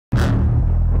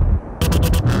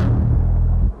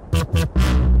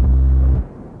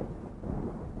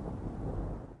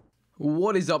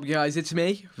What is up, guys? It's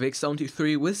me,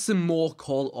 Vic723, with some more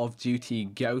Call of Duty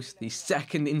Ghost, the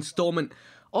second installment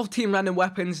of Team Random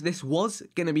Weapons. This was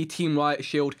going to be Team Riot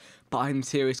Shield, but I'm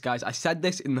serious, guys. I said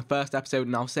this in the first episode,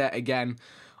 and I'll say it again.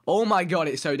 Oh my god,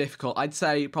 it's so difficult. I'd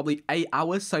say probably 8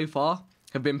 hours so far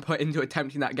have been put into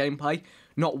attempting that gameplay.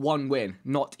 Not one win,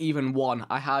 not even one.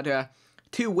 I had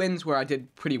 2 wins where I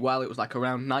did pretty well. It was like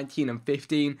around 19 and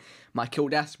 15, my kill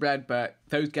death spread, but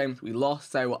those games we lost,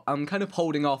 so I'm kind of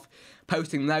holding off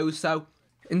posting those. So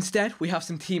instead, we have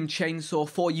some Team Chainsaw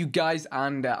for you guys,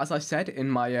 and as I said in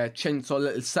my Chainsaw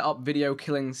little setup video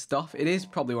killing stuff, it is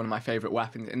probably one of my favourite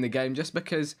weapons in the game, just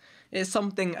because it's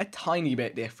something a tiny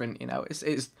bit different, you know.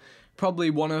 It's probably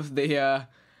one of the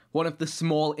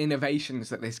small innovations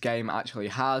that this game actually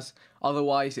has.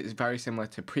 Otherwise, it's very similar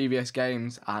to previous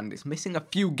games, and it's missing a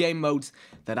few game modes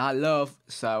that I love,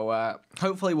 so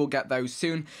hopefully we'll get those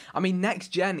soon. I mean, next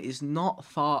gen is not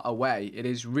far away. It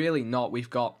is really not. We've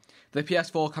got the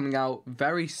PS4 coming out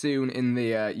very soon in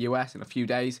the US in a few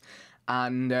days,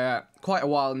 and quite a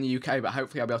while in the UK, but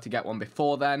hopefully I'll be able to get one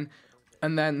before then.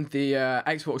 And then the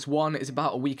Xbox One is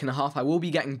about a week and a half. I will be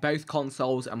getting both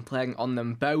consoles and playing on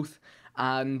them both.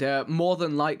 And more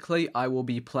than likely, I will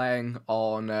be playing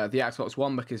on the Xbox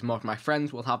One because more of my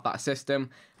friends will have that system.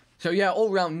 So yeah, all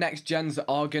round next gens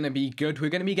are going to be good. We're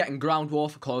going to be getting Ground War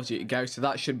for Call of Duty Ghost, so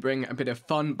that should bring a bit of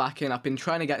fun back in. I've been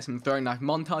trying to get some throwing knife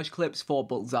montage clips for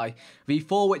Bullseye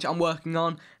V4, which I'm working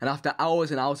on. And after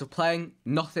hours and hours of playing,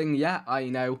 nothing yet.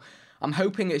 I'm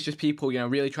hoping it's just people,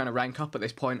 really trying to rank up at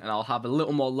this point, and I'll have a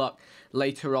little more luck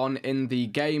later on in the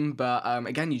game. But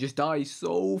again, you just die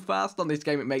so fast on this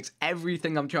game. It makes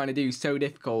everything I'm trying to do so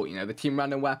difficult. You know, the Team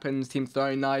Random Weapons, Team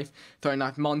throwing knife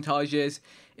montages.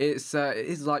 It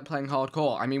is like playing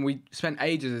hardcore. I mean, we spent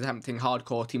ages attempting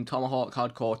hardcore, Team Tomahawk,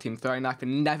 hardcore, Team throwing knife,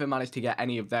 and never managed to get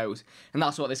any of those. And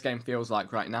that's what this game feels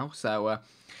like right now. So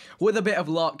with a bit of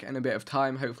luck and a bit of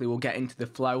time, hopefully we'll get into the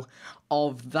flow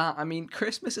of that. I mean,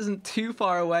 Christmas isn't too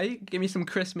far away. Give me some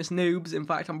Christmas noobs. In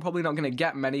fact, I'm probably not going to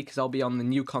get many because I'll be on the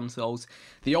new consoles.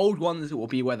 The old ones will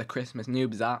be where the Christmas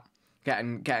noobs are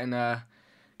at.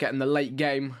 Getting the late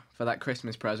game for that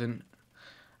Christmas present,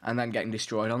 and then getting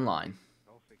destroyed online.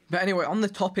 But anyway, on the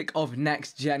topic of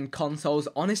next-gen consoles,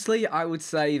 honestly, I would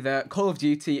say that Call of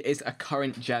Duty is a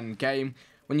current-gen game.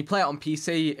 When you play it on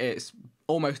PC, it's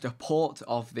almost a port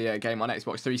of the game on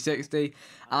Xbox 360,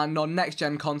 and on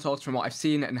next-gen consoles, from what I've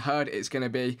seen and heard, it's going to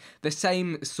be the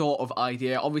same sort of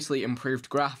idea. Obviously, improved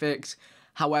graphics.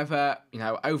 However,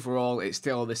 overall, it's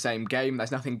still the same game.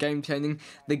 There's nothing game-changing.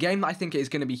 The game that I think is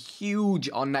going to be huge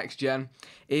on next-gen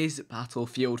is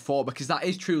Battlefield 4, because that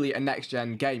is truly a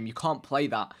next-gen game. You can't play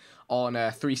that on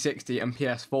 360 and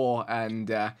PS4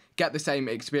 and get the same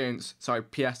experience. Sorry,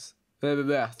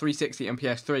 360 and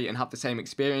PS3 and have the same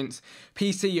experience.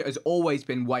 PC has always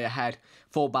been way ahead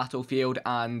for Battlefield,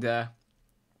 and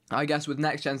I guess with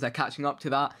next gens, they're catching up to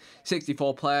that.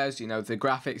 64 players, the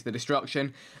graphics, the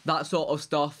destruction, that sort of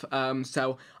stuff.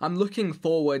 So I'm looking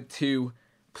forward to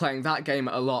playing that game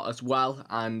a lot as well,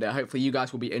 and hopefully you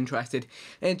guys will be interested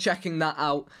in checking that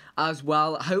out as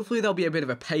well. Hopefully there'll be a bit of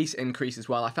a pace increase as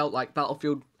well. I felt like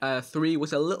Battlefield 3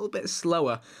 was a little bit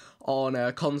slower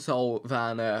on console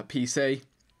than PC.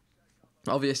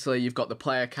 Obviously, you've got the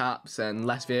player caps and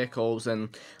less vehicles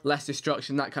and less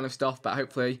destruction, that kind of stuff, but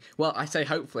hopefully, well, I say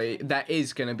hopefully, there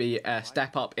is going to be a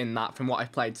step up in that from what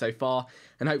I've played so far,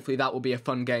 and hopefully that will be a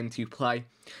fun game to play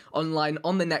online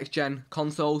on the next-gen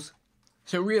consoles.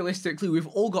 So realistically, we've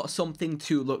all got something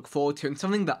to look forward to, and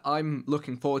something that I'm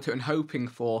looking forward to and hoping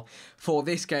for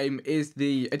this game is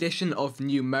the addition of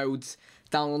new modes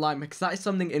down the line, because that is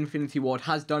something Infinity Ward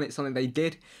has done. It's something they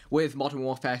did with Modern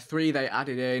Warfare 3. They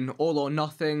added in All or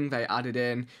Nothing, they added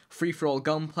in free-for-all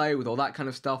gunplay with all that kind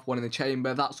of stuff, one in the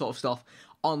chamber, that sort of stuff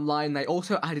online. They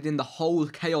also added in the whole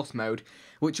Chaos mode,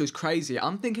 which was crazy.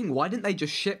 I'm thinking, why didn't they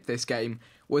just ship this game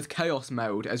with Chaos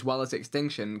mode as well as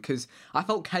Extinction? Because I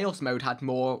felt Chaos mode had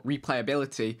more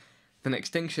replayability than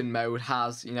Extinction mode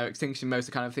has. Extinction mode's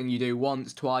the kind of thing you do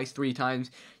once, twice, 3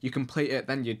 times, you complete it,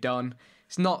 then you're done.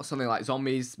 It's not something like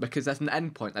zombies, because there's an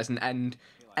end point, there's an end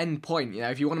point.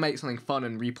 If you want to make something fun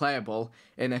and replayable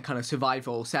in a kind of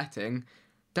survival setting,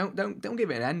 don't give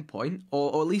it an end point,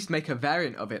 or at least make a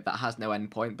variant of it that has no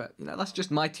end point. But that's just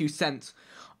my 2 cents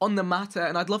on the matter,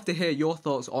 and I'd love to hear your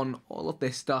thoughts on all of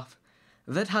this stuff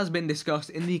that has been discussed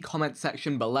in the comment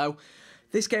section below.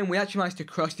 This game, we actually managed to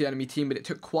crush the enemy team, but it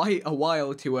took quite a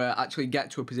while to actually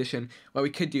get to a position where we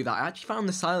could do that. I actually found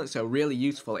the silencer really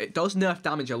useful. It does nerf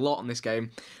damage a lot on this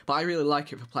game, but I really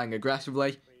like it for playing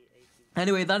aggressively.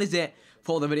 Anyway, that is it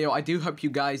for the video. I do hope you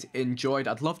guys enjoyed.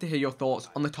 I'd love to hear your thoughts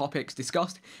on the topics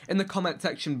discussed in the comment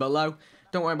section below.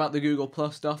 Don't worry about the Google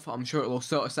Plus stuff. I'm sure it will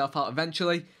sort itself out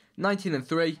eventually.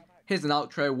 19-3. Here's an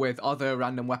outro with other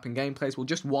random weapon gameplays. Well,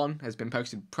 just one has been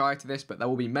posted prior to this, but there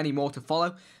will be many more to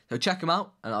follow. So check them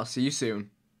out, and I'll see you soon.